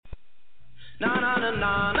Na na na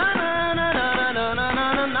na na na na na na na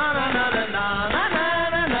na na na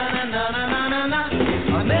na.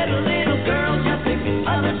 I met a little girl just the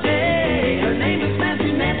other day. Her name is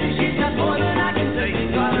Nancy Nancy. She's got more than I can say.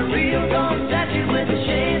 Got a real gold statue with a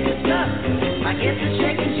shade of dust. I get to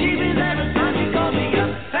shaking sheepies every time she calls me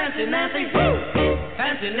up. Fancy Nancy, woo!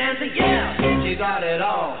 Fancy Nancy, yeah, she got it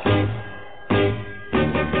all.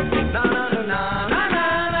 Na na na na na.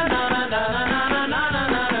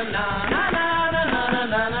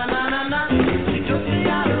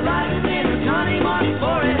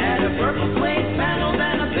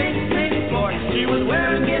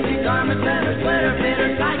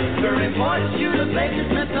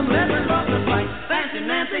 Fancy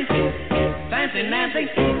Nancy, Fancy Nancy,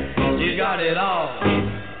 she's got it all.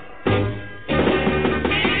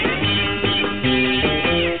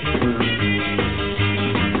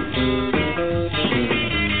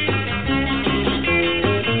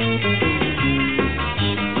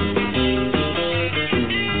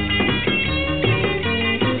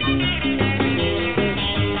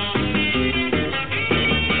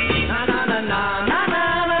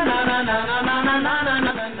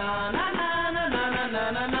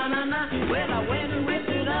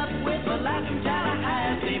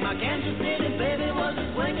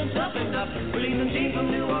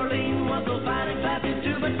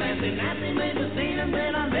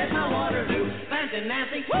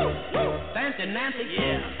 Nancy, woo, woo, Fancy Nancy,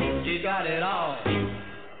 yeah, she got it all.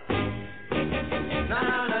 Na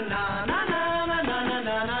na na na na na na na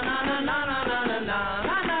na na na na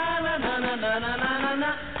na.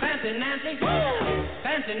 Fancy Nancy, woo,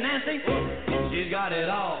 Fancy Nancy, she's got it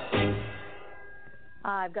all.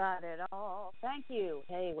 I've got it all. Thank you.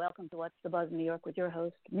 Hey, welcome to What's the Buzz in New York with your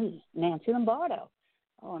host, me, Nancy Lombardo.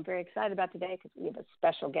 Oh, I'm very excited about today because we have a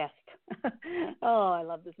special guest. Oh, I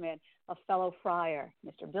love this man, a fellow friar,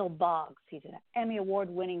 Mr. Bill Boggs. He's an Emmy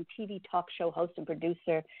Award-winning TV talk show host and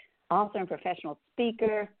producer, author and professional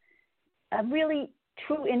speaker, a really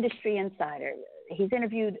true industry insider. He's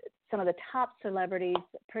interviewed some of the top celebrities,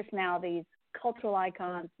 personalities, cultural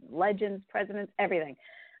icons, legends, presidents, everything.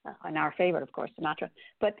 And our favorite, of course, Sinatra.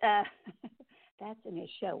 But that's in his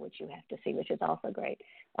show, which you have to see, which is also great.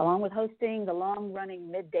 Along with hosting the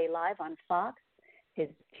long-running Midday Live on Fox, his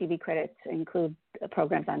TV credits include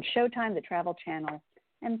programs on Showtime, the Travel Channel,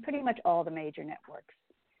 and pretty much all the major networks.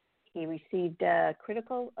 He received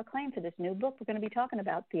critical acclaim for this new book we're going to be talking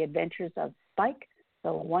about, The Adventures of Spike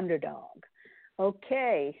the Wonder Dog.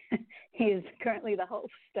 Okay, he is currently the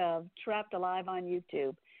host of Trapped Alive on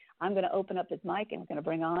YouTube. I'm going to open up his mic and we're going to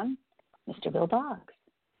bring on Mr. Bill Boggs.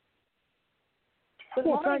 Good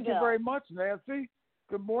morning, thank you very much, Nancy.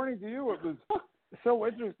 Good morning to you. It was so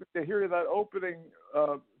interesting to hear that opening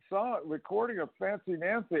song recording of Fancy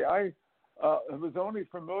Nancy. I was only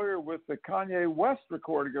familiar with the Kanye West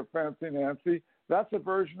recording of Fancy Nancy. That's a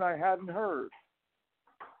version I hadn't heard.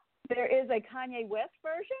 There is a Kanye West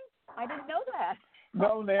version? I didn't know that.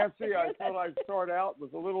 No, Nancy, I thought I'd start out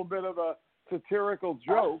with a little bit of a satirical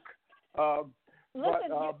joke. Listen,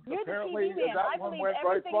 but you're apparently the TV man. that I one believe went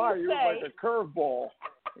right by you say. like a curveball.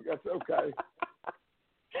 That's okay.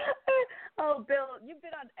 Oh, Bill, you've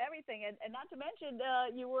been on everything, and not to mention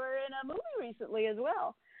you were in a movie recently as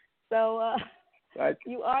well. So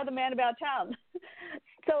you are the man about town.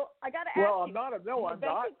 So I got to ask you. Well, I'm not. No, I'm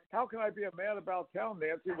not. How can I be a man about town,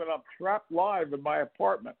 Nancy, when I'm trapped live in my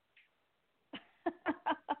apartment?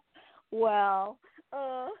 Well,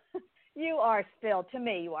 you are still, to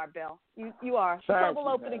me, you are, Bill. You are. Thank We'll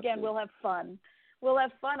you, open Nancy. again. We'll have fun. We'll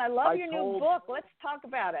have fun. I love your new book. Let's talk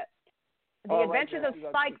about it. The Adventures of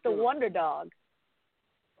Spike the Wonder Dog.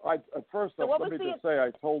 First so off, let me just say,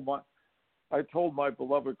 I told my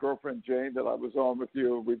beloved girlfriend Jane that I was on with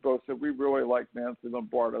you. We both said we really like Nancy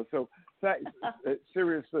Lombardo. So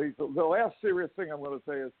seriously, the last serious thing I'm going to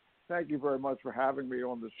say is thank you very much for having me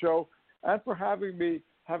on the show and for having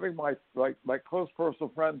my close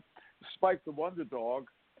personal friend Spike the Wonder Dog.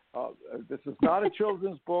 This is not a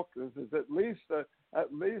children's book. This is at least a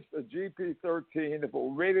GP-13. If it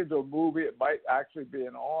were rated to a movie, it might actually be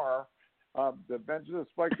an R. The Adventures of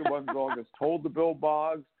Spike the Wonder Dog is told to Bill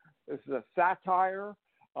Boggs. This is a satire,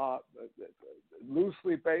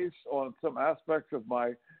 loosely based on some aspects of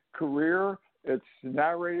my career. It's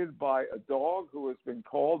narrated by a dog who has been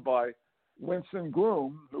called by Winston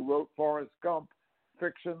Groom, who wrote Forrest Gump,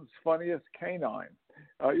 fiction's funniest canine.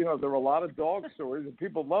 There are a lot of dog stories, and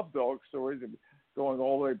people love dog stories, going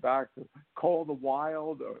all the way back to Call of the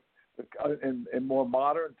Wild. In more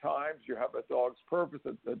modern times, you have A Dog's Purpose,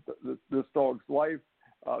 This Dog's Life,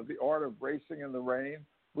 The Art of Racing in the Rain,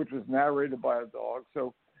 which was narrated by a dog.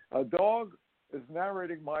 So a dog is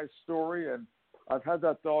narrating my story, and I've had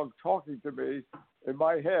that dog talking to me in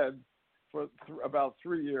my head for about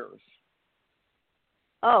 3 years.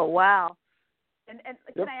 Oh, wow. And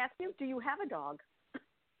Yep. can I ask you, do you have a dog?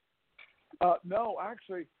 No,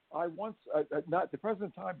 actually, I once, not at the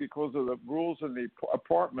present time because of the rules in the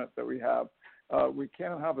apartment that we have, we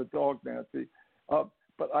can't have a dog, Nancy.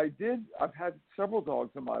 But I've had several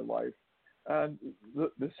dogs in my life. And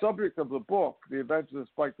the subject of the book, The Adventures of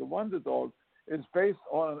Spike the Wonder Dog, is based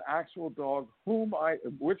on an actual dog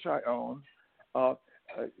which I own,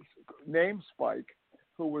 named Spike,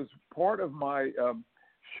 who was part of my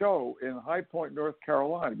show in High Point, North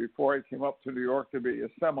Carolina. Before I came up to New York to be a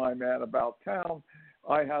semi-man about town,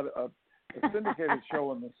 I had a syndicated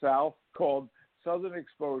show in the South called Southern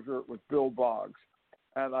Exposure with Bill Boggs.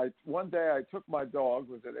 And one day I took my dog,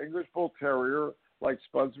 was an English Bull Terrier like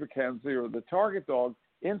Spuds MacKenzie or the target dog,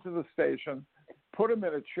 into the station, put him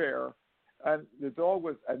in a chair, and the dog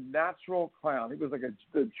was a natural clown. He was like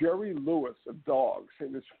the Jerry Lewis of dogs. He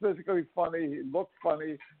was physically funny. He looked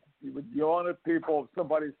funny. He would yawn at people if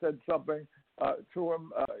somebody said something to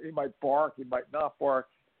him. He might bark. He might not bark.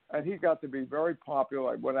 And he got to be very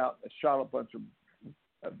popular. I went out and shot a bunch of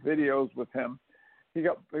videos with him. He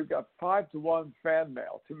got 5-to-1 fan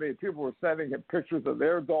mail to me. People were sending him pictures of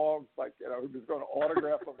their dogs, like, he was going to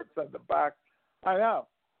autograph them and send them back. I know,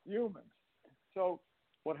 humans. So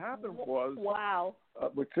what happened was, wow.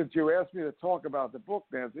 Since you asked me to talk about the book,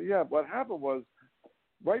 Nancy, what happened was,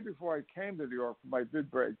 right before I came to New York for my big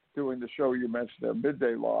break, doing the show you mentioned there,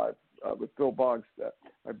 Midday Live with Bill Boggs,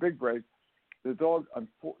 my big break, the dog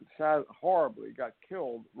horribly got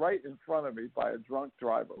killed right in front of me by a drunk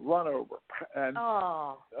driver, run over. And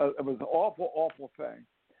it was an awful, awful thing.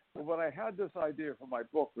 But when I had this idea for my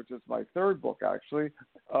book, which is my third book, actually,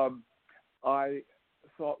 I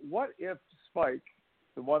thought, what if Spike,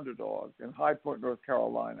 the Wonder Dog, in High Point, North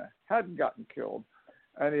Carolina, hadn't gotten killed,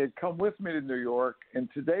 and he had come with me to New York in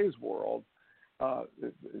today's world,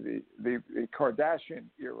 the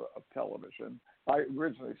Kardashian era of television. I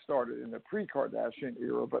originally started in the pre-Kardashian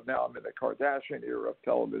era, but now I'm in the Kardashian era of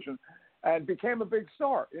television, and became a big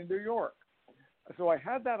star in New York. So I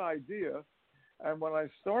had that idea, and when I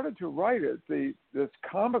started to write it, this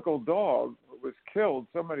comical dog was killed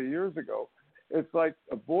so many years ago. It's like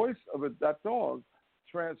a voice of that dog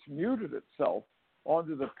transmuted itself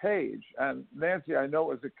onto the page. And Nancy, I know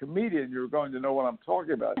as a comedian, you're going to know what I'm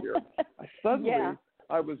talking about here.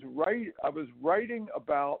 I was writing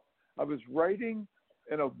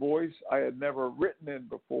in a voice I had never written in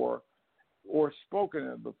before or spoken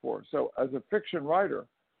in before. So as a fiction writer,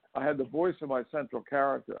 I had the voice of my central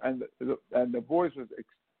character, and the voice was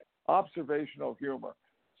observational humor.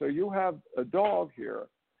 So you have a dog here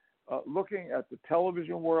looking at the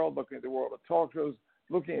television world, looking at the world of talk shows,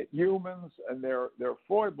 looking at humans and their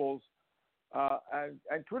foibles,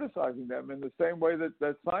 and criticizing them in the same way that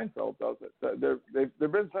Seinfeld does it. There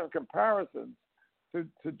have been some comparisons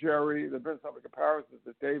to Jerry. There have been some comparisons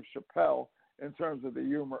to Dave Chappelle in terms of the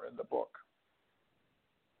humor in the book.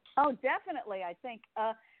 Oh, definitely. I think,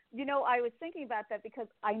 I was thinking about that because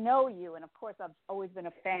I know you, and of course I've always been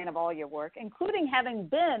a fan of all your work, including having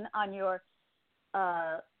been on your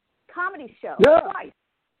comedy show twice.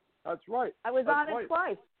 That's right. I was on it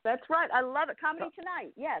twice. That's right. I love it. Comedy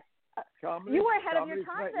Tonight, yes. You were ahead of your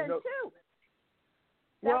time then, too.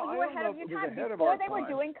 You were ahead of your time before they were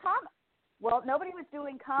doing comedy. Well, nobody was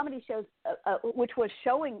doing comedy shows, which was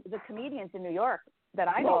showing the comedians in New York that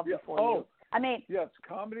I know of before you. I mean, yes,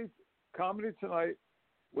 Comedy Tonight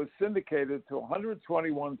was syndicated to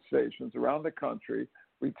 121 stations around the country.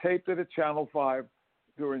 We taped it at Channel 5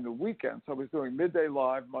 during the weekend. So I was doing Midday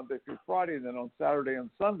Live Monday through Friday, and then on Saturday and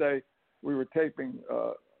Sunday, we were taping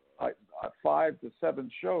 5 to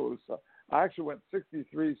 7 shows. I actually went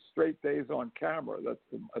 63 straight days on camera.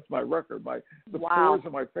 That's my record. The pores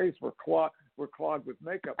in my face were clogged with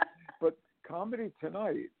makeup. But Comedy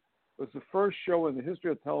Tonight was the first show in the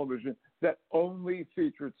history of television that only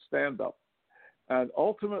featured stand-up. And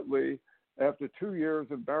ultimately, after 2 years,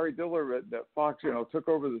 and Barry Diller at Fox, took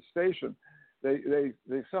over the station, they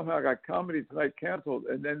somehow got Comedy Tonight canceled,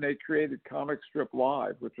 and then they created Comic Strip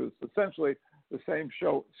Live, which was essentially the same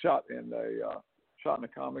show shot in a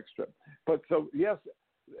comic strip. But so, yes,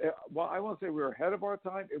 well, I won't say we were ahead of our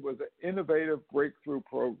time. It was an innovative breakthrough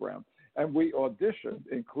program. And we auditioned,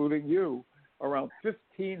 including you, around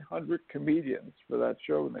 1,500 comedians for that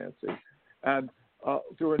show, Nancy. And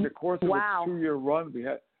during the course of its 2-year run,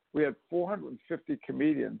 we had 450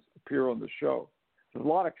 comedians appear on the show. There's a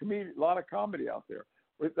lot of comedy out there.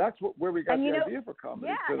 That's where we got the idea for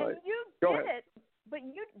Comedy Tonight. And you did it But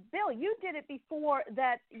Bill, you did it before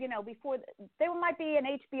that. Before there might be an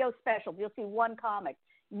HBO special. You'll see one comic.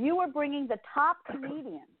 You were bringing the top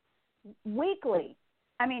comedians weekly.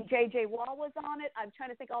 I mean, J.J. Wall was on it. I'm trying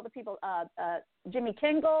to think all the people. Jimmy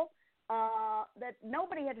Tingle, that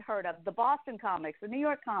nobody had heard of. The Boston comics, the New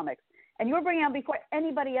York comics, and you were bringing on before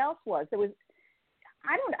anybody else was. There was.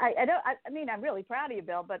 I'm really proud of you,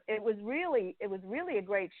 Bill. But it was really a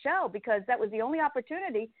great show because that was the only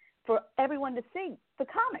opportunity for everyone to see the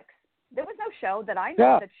comics. There was no show that I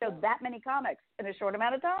know that showed that many comics in a short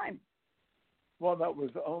amount of time. Well, that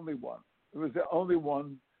was the only one. It was the only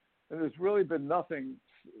one, and there's really been nothing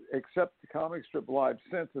except the Comic Strip Live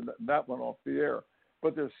since, and that went off the air.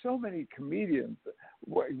 But there's so many comedians.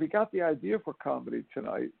 We got the idea for Comedy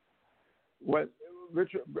Tonight when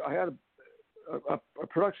Richard. I had a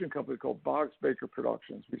production company called Boggs Baker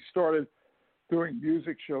Productions. We started doing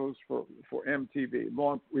music shows for MTV.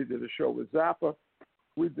 We did a show with Zappa.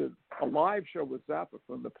 We did a live show with Zappa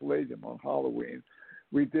from the Palladium on Halloween.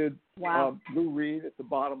 We did Lou Reed at the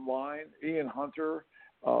Bottom Line, Ian Hunter,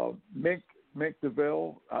 Mink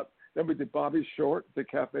DeVille. Then we did Bobby Short at the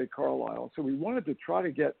Cafe Carlisle. So we wanted to try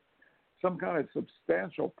to get some kind of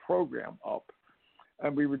substantial program up.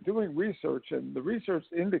 And we were doing research, and the research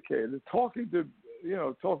indicated, talking to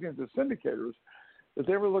syndicators, that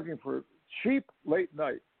they were looking for cheap late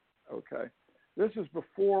night. Okay, this is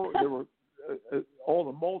before there were all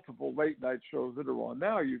the multiple late night shows that are on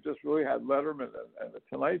now. You just really had Letterman and the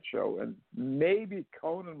Tonight Show, and maybe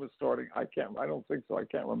Conan was starting. I don't think so. I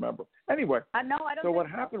can't remember. Anyway, I don't. So what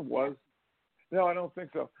happened was, no, I don't think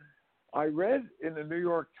so. I read in the New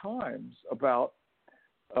York Times about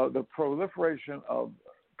the proliferation of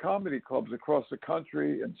comedy clubs across the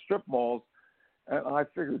country and strip malls, and I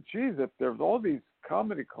figured, geez, if there's all these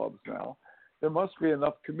comedy clubs now, there must be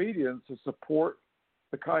enough comedians to support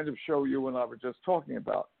the kind of show you and I were just talking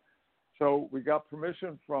about. So we got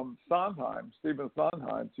permission from Sondheim, Stephen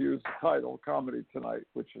Sondheim, to use the title Comedy Tonight,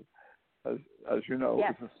 which is, as you know,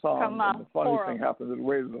 is a song. And the funny thing happened on the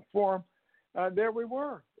way to the Forum, and there we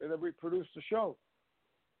were, and then we produced the show.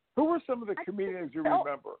 Who were some of the comedians you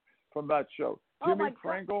remember from that show? Jimmy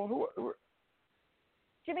Kringle?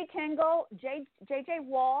 Jimmy Tingle, J.J.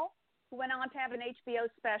 Wall, who went on to have an HBO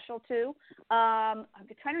special too. I'm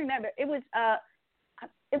trying to remember. It was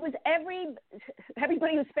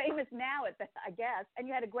everybody who's famous now, I guess. And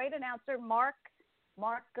you had a great announcer, Mark,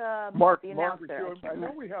 the announcer. I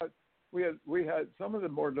know we had some of the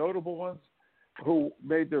more notable ones who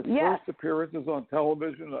made their first appearances on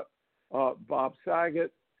television. Bob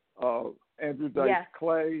Saget, Andrew Dice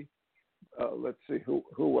Clay. Let's see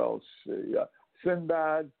who else.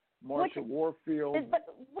 Sinbad, Marsha Warfield.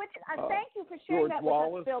 Thank you for sharing that with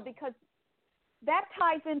us, Bill, because that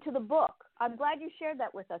ties into the book. I'm glad you shared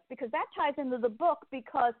that with us because that ties into the book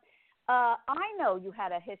because I know you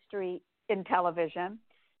had a history in television,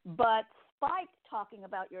 but Spike talking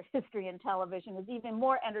about your history in television is even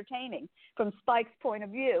more entertaining from Spike's point of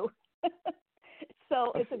view.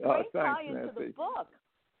 So it's a great tie into the book.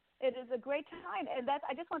 It is a great time, and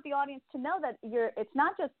I just want the audience to know that it's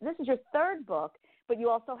not just this is your third book, but you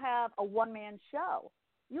also have a one-man show.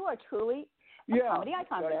 You are truly a comedy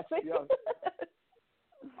icon.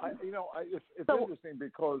 It's interesting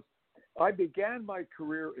because I began my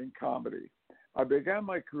career in comedy. I began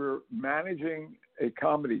my career managing a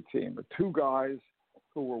comedy team of two guys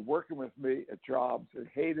who were working with me at jobs and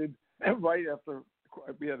hated. And right after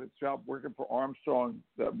we had a job working for Armstrong,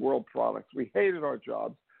 the World Products, we hated our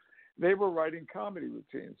jobs. They were writing comedy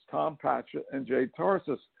routines, Tom Patchett and Jay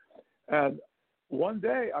Tarsis. And one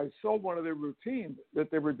day I saw one of their routines that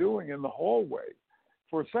they were doing in the hallway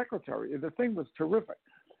for a secretary. And the thing was terrific.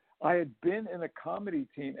 I had been in a comedy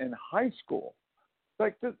team in high school.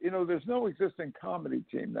 Like this, there's no existing comedy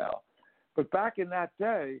team now. But back in that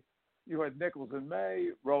day, you had Nichols and May,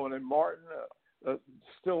 Rowan and Martin,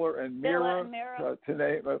 Stiller and Mira, to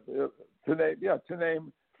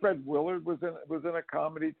name Fred Willard was in a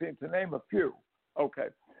comedy team, to name a few. Okay.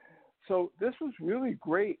 So this was really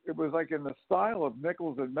great. It was like in the style of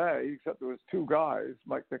Nichols and May, except there was two guys,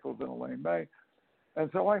 Mike Nichols and Elaine May. And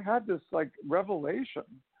so I had this like revelation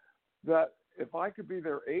that if I could be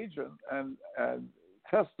their agent and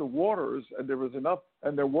test the waters and there was enough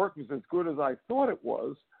and their work was as good as I thought it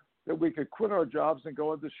was, that we could quit our jobs and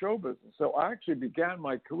go into show business. So I actually began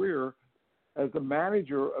my career as the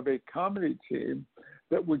manager of a comedy team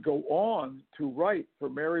that would go on to write for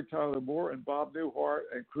Mary Tyler Moore and Bob Newhart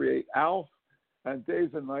and create Alf and Days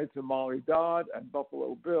and Nights and Molly Dodd and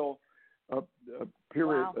Buffalo Bill,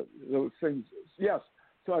 those things. Yes.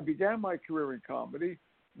 So I began my career in comedy.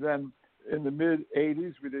 Then in the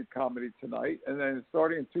mid-'80s, we did Comedy Tonight. And then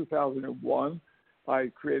starting in 2001,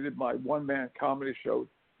 I created my one-man comedy show,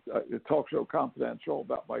 the talk show Confidential,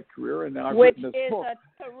 about my career. And now I've Which written this is book.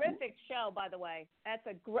 a terrific show, by the way. That's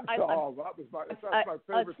a great. That's my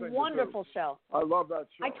favorite thing. It's a wonderful show. I love that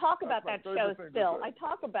show. I talk about that show still. I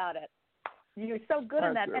talk about it. You're so good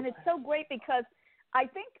in that, and it's so great because I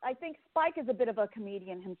think Spike is a bit of a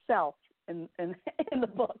comedian himself in the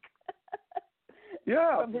book.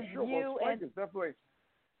 Yeah, From his for sure. view Well, Spike is definitely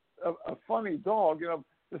a funny dog. You know,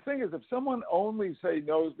 the thing is, if someone only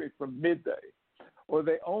knows me from Midday, or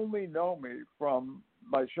they only know me from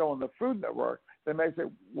my show on the Food Network, they may say,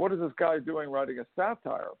 "What is this guy doing writing a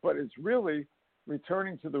satire?" But it's really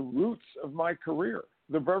returning to the roots of my career,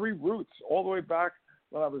 the very roots, all the way back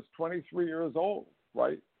when I was 23 years old,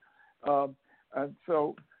 right? And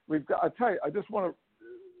so we've got. I tell you, I just want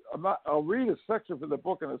to. I'll read a section from the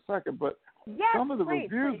book in a second, but some of the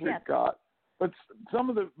reviews we've got. But some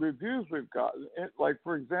of the reviews we've got, like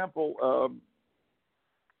for example.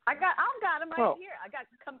 I've got them right here. I got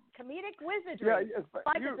comedic wizardry. Yeah,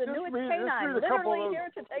 Spike is the newest canine, literally here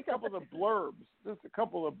to take a couple of blurbs. Just a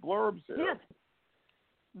couple of blurbs here. Yes.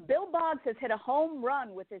 Bill Boggs has hit a home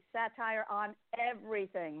run with his satire on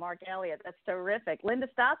everything. Mark Elliott, that's terrific. Linda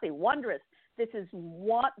Stassi, wondrous. This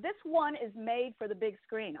one is made for the big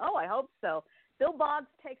screen. Oh, I hope so. Bill Boggs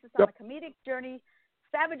takes us on a comedic journey,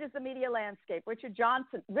 savages the media landscape. Richard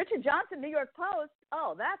Johnson, New York Post.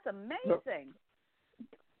 Oh, that's amazing.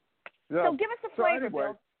 Yeah. So give us a flavor, anyway,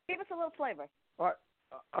 Bill. Give us a little flavor.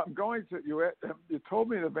 I'm going to. You told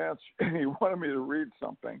me in advance you wanted me to read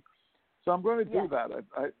something, so I'm going to do that.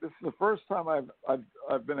 This is the first time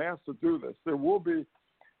I've been asked to do this. There will be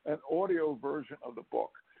an audio version of the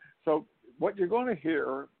book. So what you're going to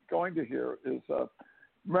hear is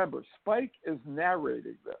remember, Spike is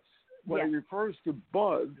narrating this. When he refers to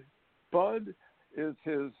Bud is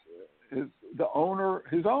the owner,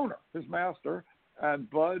 his master, and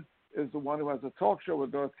Bud is the one who has a talk show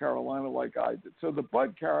in North Carolina like I did. So the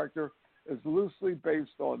Bud character is loosely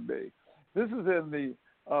based on me. This is in the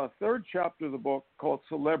third chapter of the book called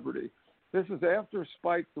Celebrity. This is after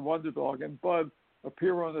Spike, the Wonder Dog, and Bud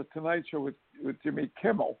appear on the Tonight Show with Jimmy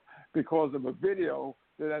Kimmel because of a video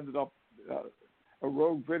that ended up a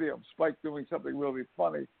rogue video of Spike doing something really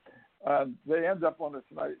funny. They end up on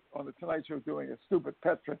the Tonight Show doing a stupid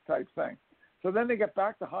Petra type thing. So then they get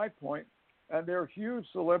back to High Point, and there are huge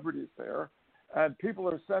celebrities there, and people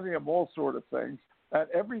are sending them all sort of things. And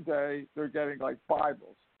every day they're getting like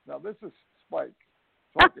Bibles. Now this is Spike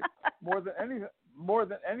talking. More than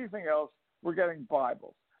anything else, we're getting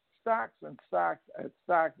Bibles, stacks and stacks and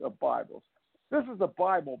stacks of Bibles. This is the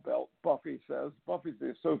Bible Belt, Buffy says. Buffy's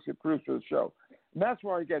the associate producer of the show, and that's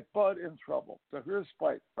where I get Bud in trouble. So here's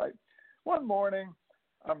Spike, right? One morning,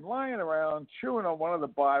 I'm lying around chewing on one of the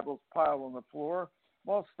Bibles piled on the floor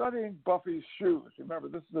while studying Buffy's shoes. Remember,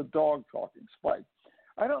 this is a dog talking, Spike.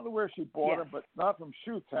 I don't know where she bought them, but not from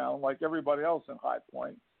Shoe Town like everybody else in High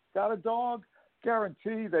Point. Got a dog?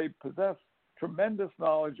 Guarantee they possess tremendous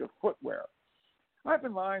knowledge of footwear. I've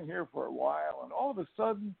been lying here for a while, and all of a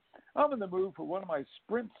sudden, I'm in the mood for one of my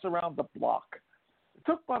sprints around the block. It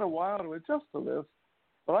took about a while to adjust to this,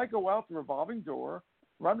 but I go out the revolving door,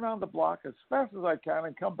 run around the block as fast as I can,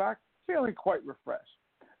 and come back feeling quite refreshed.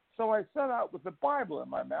 So I set out with the Bible in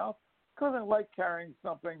my mouth because I like carrying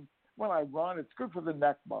something when I run. It's good for the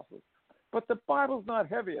neck muscles. But the Bible's not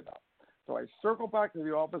heavy enough. So I circle back to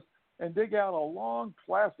the office and dig out a long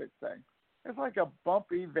plastic thing. It's like a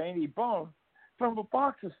bumpy, veiny bone from a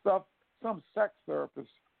box of stuff some sex therapist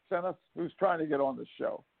sent us who's trying to get on the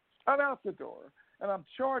show. I'm out the door, and I'm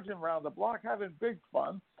charging around the block having big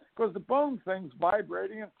fun because the bone thing's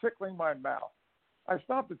vibrating and tickling my mouth. I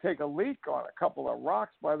stopped to take a leak on a couple of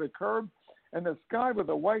rocks by the curb, and this guy with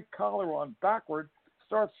a white collar on backward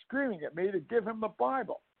starts screaming at me to give him the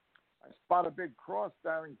Bible. I spot a big cross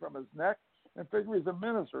standing from his neck and figure he's a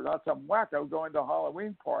minister, not some wacko going to a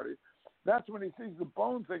Halloween party. That's when he sees the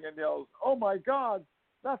bone thing and yells, "Oh my God,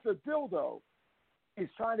 that's a dildo."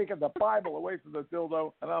 He's trying to get the Bible away from the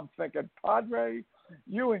dildo, and I'm thinking, Padre,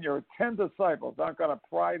 you and your 10 disciples aren't going to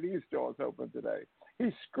pry these doors open today.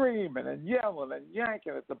 He's screaming and yelling and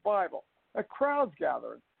yanking at the Bible. A crowd's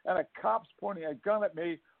gathering, and a cop's pointing a gun at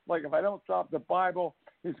me like if I don't drop the Bible,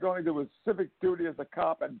 he's going to do his civic duty as a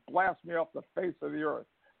cop and blast me off the face of the earth.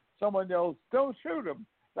 Someone yells, "Don't shoot him."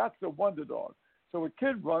 That's the Wonder Dog. So a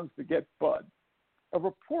kid runs to get Bud. A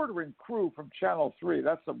reporter and crew from Channel 3,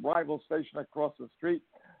 that's the rival station across the street,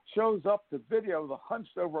 shows up to video the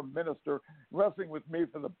hunched-over minister wrestling with me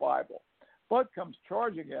for the Bible. Bud comes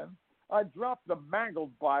charging in. I drop the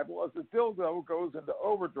mangled Bible as the dildo goes into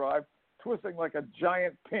overdrive, twisting like a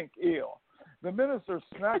giant pink eel. The minister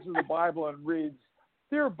snatches the Bible and reads,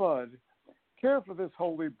 "Dear Bud, care for this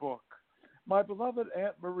holy book. My beloved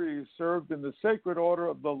Aunt Marie served in the Sacred Order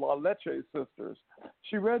of the La Leche Sisters.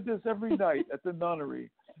 She read this every night at the nunnery.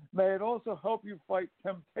 May it also help you fight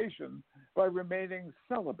temptation by remaining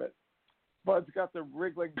celibate." Bud's got the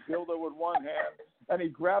wriggling dildo in one hand, and he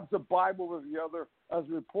grabs the Bible with the other as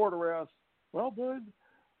the reporter asks, "Well, Bud,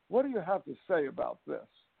 what do you have to say about this?"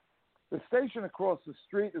 The station across the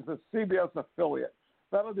street is a CBS affiliate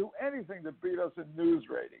that'll do anything to beat us in news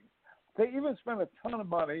ratings. They even spent a ton of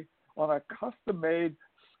money on a custom-made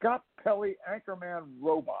Scott Pelley Anchorman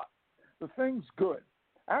robot. The thing's good.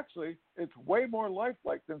 Actually, it's way more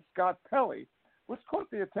lifelike than Scott Pelley, which caught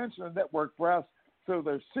the attention of network brass, so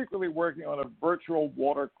they're secretly working on a virtual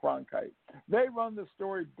Walter Cronkite. They run the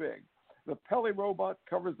story big. The Pelley robot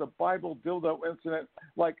covers the Bible dildo incident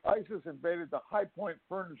like ISIS invaded the High Point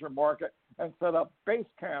Furniture Market and set up base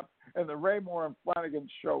camp in the Raymore and Flanagan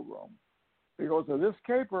showroom. Because of this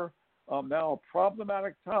caper, now a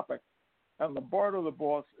problematic topic, and Lombardo, the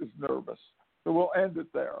boss, is nervous. So we'll end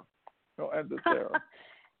it there.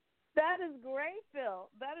 That is great, Bill.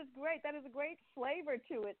 That is great. That is a great flavor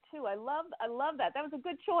to it too. I love that. That was a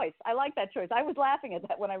good choice. I like that choice. I was laughing at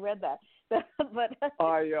that when I read that. But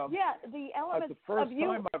yeah, the elements of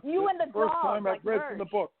you and the dog. First time I've read merge. from the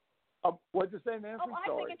book. What did you say, Nancy? Oh, I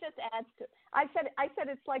think it just adds to. I said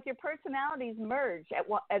it's like your personalities merge at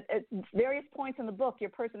various points in the book.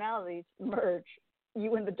 Your personalities merge.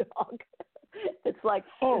 You and the dog. It's like,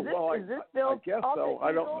 is this Bill? I guess so.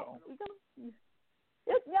 I don't know.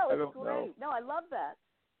 It's great. No, I love that.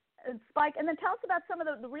 And Spike, and then tell us about some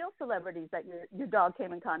of the real celebrities that your dog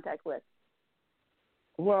came in contact with.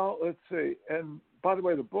 Well, let's see. And by the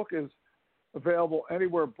way, the book is available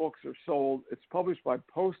anywhere books are sold. It's published by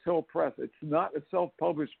Post Hill Press. It's not a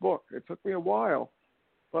self-published book. It took me a while,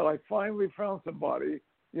 but I finally found somebody.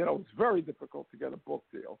 It's very difficult to get a book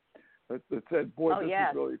deal that said, "Boy, this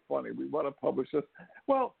is really funny. We want to publish this."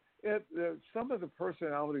 Well, some of the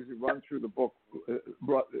personalities who run through the book,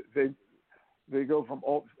 they go from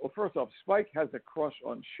all. Well, first off, Spike has a crush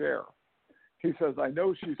on Cher. He says, "I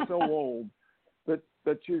know she's so old that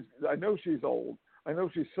she's. I know she's old. I know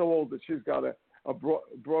she's so old that she's got a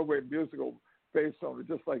Broadway musical based on her,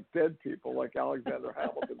 just like dead people, like Alexander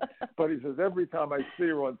Hamilton." But he says, "Every time I see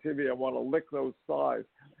her on TV, I want to lick those thighs."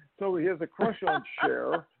 So he has a crush on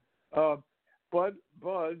Cher. Bud,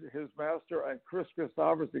 his master, and Chris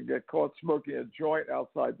Christopherson get caught smoking a joint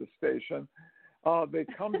outside the station. They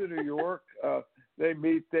come to New York. They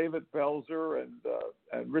meet David Belzer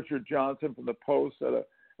and Richard Johnson from the Post at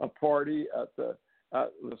a party at the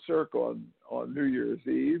Cirque on New Year's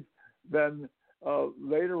Eve. Then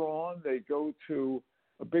later on, they go to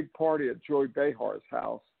a big party at Joy Behar's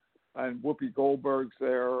house, and Whoopi Goldberg's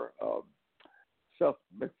there. Seth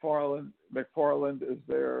MacFarlane is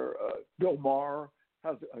there. Bill Maher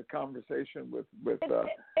has a conversation with Spike.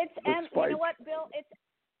 You know what, Bill?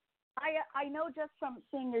 I know just from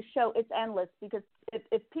seeing your show, it's endless because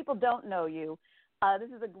if people don't know you,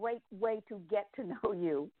 this is a great way to get to know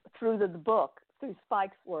you through the book, through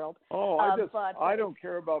Spike's world. Oh, I don't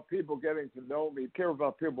care about people getting to know me. I care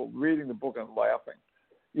about people reading the book and laughing.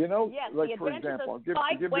 Yes, like for example,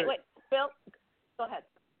 wait, Bill, go ahead.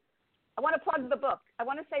 I want to plug the book. I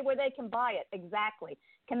want to say where they can buy it exactly.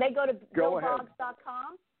 Can they go to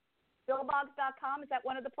BillBoggs.com? BillBoggs.com, is that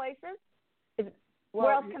one of the places?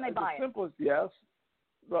 Where else can they buy it? The simplest, yes.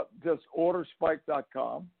 But just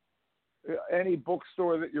orderspike.com. Any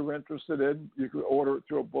bookstore that you're interested in, you can order it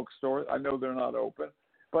through a bookstore. I know they're not open.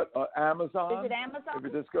 But Amazon. Is it Amazon? If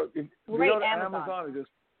you just go, if you go to Amazon and if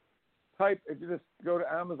you just go to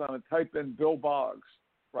Amazon and type in Bill Boggs,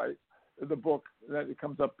 right? The book, then it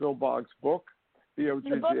comes up Bill Boggs book,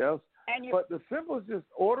 BOGGS. But the simplest is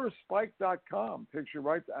orderspike.com. Takes you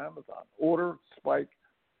right to Amazon.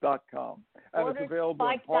 Orderspike.com. And it's available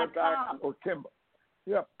in hardback or Kindle.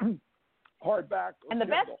 Yeah. Hardback or And the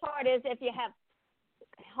Kindle. best part is if you have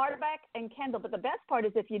hardback and Kindle, but the best part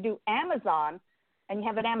is if you do Amazon and you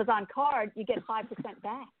have an Amazon card, you get 5%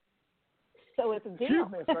 back. So it's a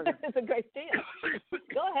deal. It's a great deal.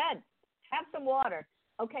 Go ahead. Have some water.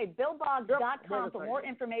 Okay, BillBoggs.com for more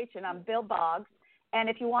information on Bill Boggs. And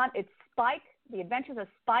if you want, it's Spike, The Adventures of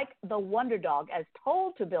Spike the Wonder Dog, as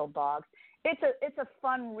told to Bill Boggs. It's a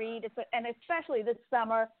fun read, and especially this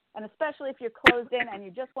summer, and especially if you're closed in and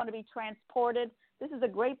you just want to be transported. This is a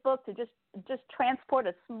great book to just transport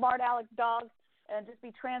a smart aleck dog and just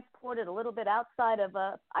be transported a little bit outside of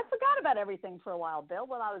I forgot about everything for a while, Bill,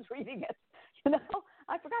 while I was reading it.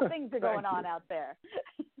 I forgot things are going on out there.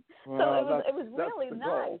 Well, it was really that's the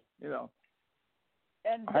nice. goal, you know.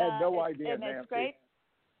 And I had no idea, and Nancy. it's great.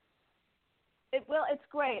 It's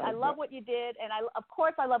great. I love what you did, and of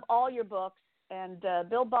course I love all your books. And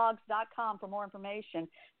BillBoggs.com for more information.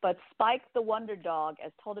 But Spike the Wonder Dog,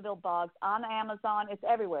 as told to Bill Boggs, on Amazon. It's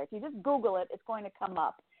everywhere. If you just Google it, it's going to come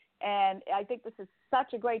up. And I think this is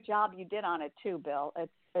such a great job you did on it too, Bill.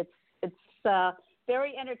 It's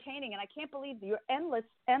very entertaining, and I can't believe your endless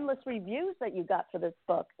reviews that you got for this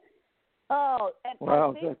book. Oh, and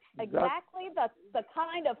I think exactly the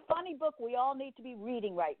kind of funny book we all need to be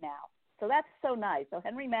reading right now. So that's so nice. So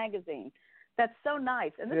Henry Magazine. That's so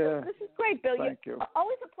nice. And this is great, Bill. Thank you.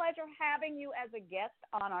 Always a pleasure having you as a guest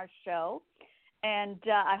on our show. And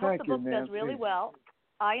I hope the book does really well.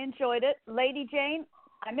 I enjoyed it. Lady Jane,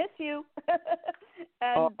 I miss you.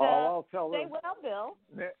 And I'll tell stay her. well, Bill.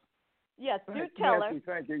 Yes, do Nancy, tell her.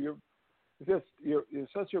 Thank you. You're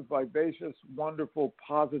such a vivacious, wonderful,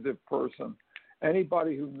 positive person.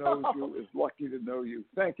 Anybody who knows you is lucky to know you.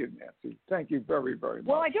 Thank you, Nancy. Thank you very, very much.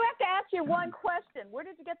 Well, I do have to ask you one question. Where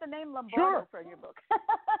did you get the name Lombardo for your book?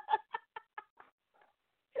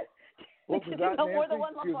 What was that, know Nancy? more than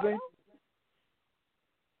one Excuse Lombardo? me?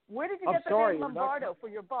 Where did you get the name Lombardo for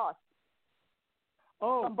your boss?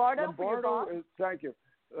 Oh, Lombardo for your boss? Thank you.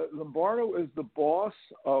 Lombardo is the boss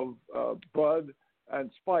of Bud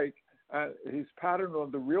and Spike. He's patterned on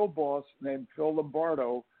the real boss named Phil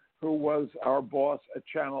Lombardo, who was our boss at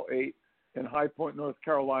Channel 8 in High Point, North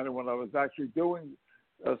Carolina, when I was actually doing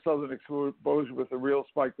Southern Exposure with the real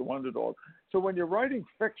Spike the Wonder Dog. So when you're writing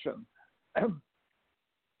fiction,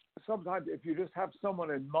 sometimes if you just have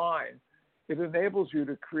someone in mind, it enables you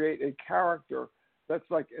to create a character that's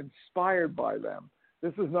like inspired by them.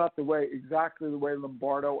 This is not exactly the way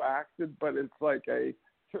Lombardo acted, but it's like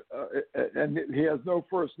and he has no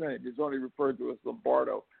first name. He's only referred to as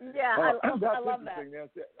Lombardo. Yeah, I love that.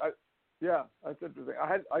 Nancy. That's interesting.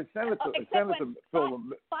 I sent it to Phil.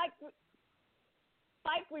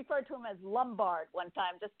 Spike referred to him as Lombard one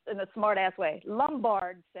time, just in a smart-ass way.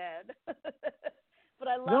 Lombard said. But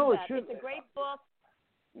I love that. It's a great book.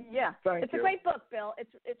 Yeah, it's a great book, Bill.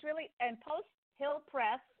 It's really, and Post Hill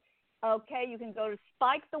Press. Okay, you can go to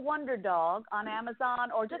Spike the Wonder Dog on Amazon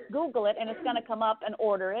or just Google it, and it's going to come up and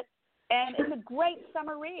order it. And it's a great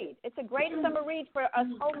summer read. It's a great summer read for us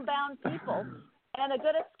homebound people and a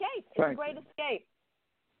good escape. It's a great escape.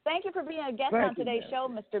 Thank you for being a guest on today's show,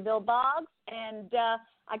 Mr. Bill Boggs. And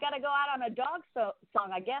I got to go out on a dog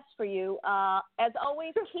song, I guess, for you. As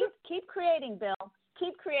always, keep creating, Bill.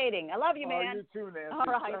 Keep creating. I love you, man. Oh, you too, Nancy. All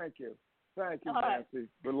right. Thank you. Thank you, All Nancy. right.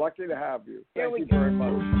 We're lucky to have you. Here Thank you we go. very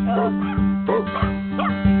much.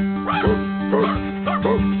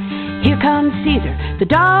 Here comes Caesar, the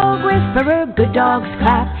dog whisperer. Good dogs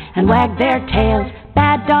clap and wag their tails.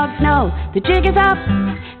 Bad dogs know the jig is up.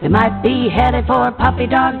 They might be headed for puppy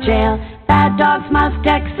dog jail. Bad dogs must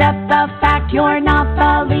accept the fact you're not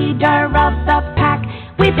the leader of the pack.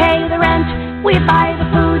 We pay the rent, we buy the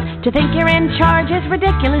food. To think you're in charge is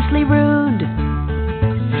ridiculously rude.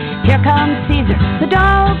 Here comes Caesar, the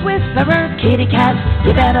dog whisperer. Kitty cat,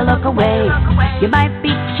 you better look away. You might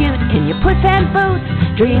be cute in your puss and boots,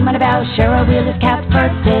 dreaming about Cheryl Wheeler's cat's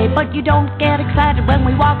birthday, but you don't get excited when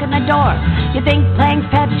we walk in the door. You think playing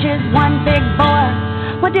fetch is one big bore.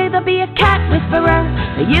 One day there'll be a cat whisperer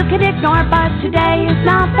that you can ignore, but today is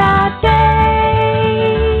not that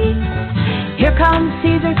day. Here comes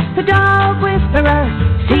Caesar, the dog whisperer.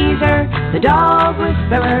 Caesar, the dog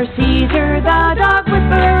whisperer. Caesar, the dog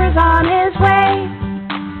whisperer is on his way.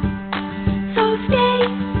 So stay,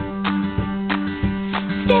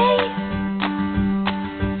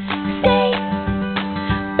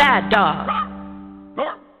 bad dog.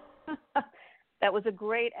 That was a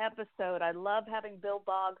great episode. I love having Bill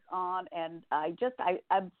Boggs on, and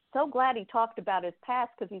I'm so glad he talked about his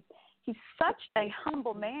past because he's such a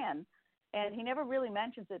humble man. And he never really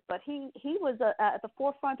mentions it, but he was at the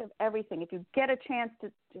forefront of everything. If you get a chance to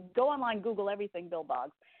go online, Google everything Bill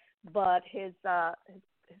Boggs. But his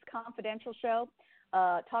Confidential show,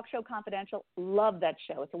 Talk Show Confidential, love that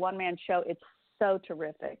show. It's a one-man show. It's so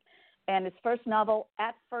terrific. And his first novel,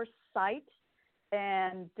 At First Sight.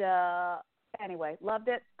 And anyway, loved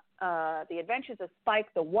it. The Adventures of Spike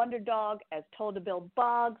the Wonder Dog, as told to Bill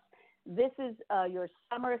Boggs. This is your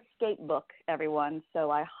summer escape book, everyone, so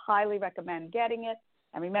I highly recommend getting it.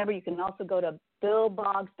 And remember, you can also go to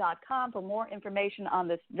BillBoggs.com for more information on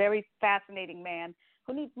this very fascinating man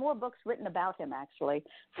who needs more books written about him, actually.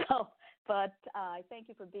 But I thank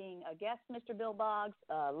you for being a guest, Mr. Bill Boggs.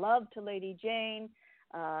 Love to Lady Jane.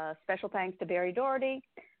 Special thanks to Barry Doherty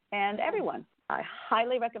and everyone. I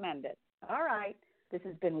highly recommend it. All right. This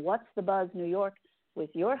has been What's the Buzz New York. with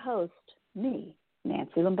your host, me,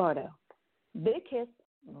 Nancy Lombardo. Big kiss.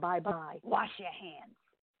 Bye-bye. Wash your hands.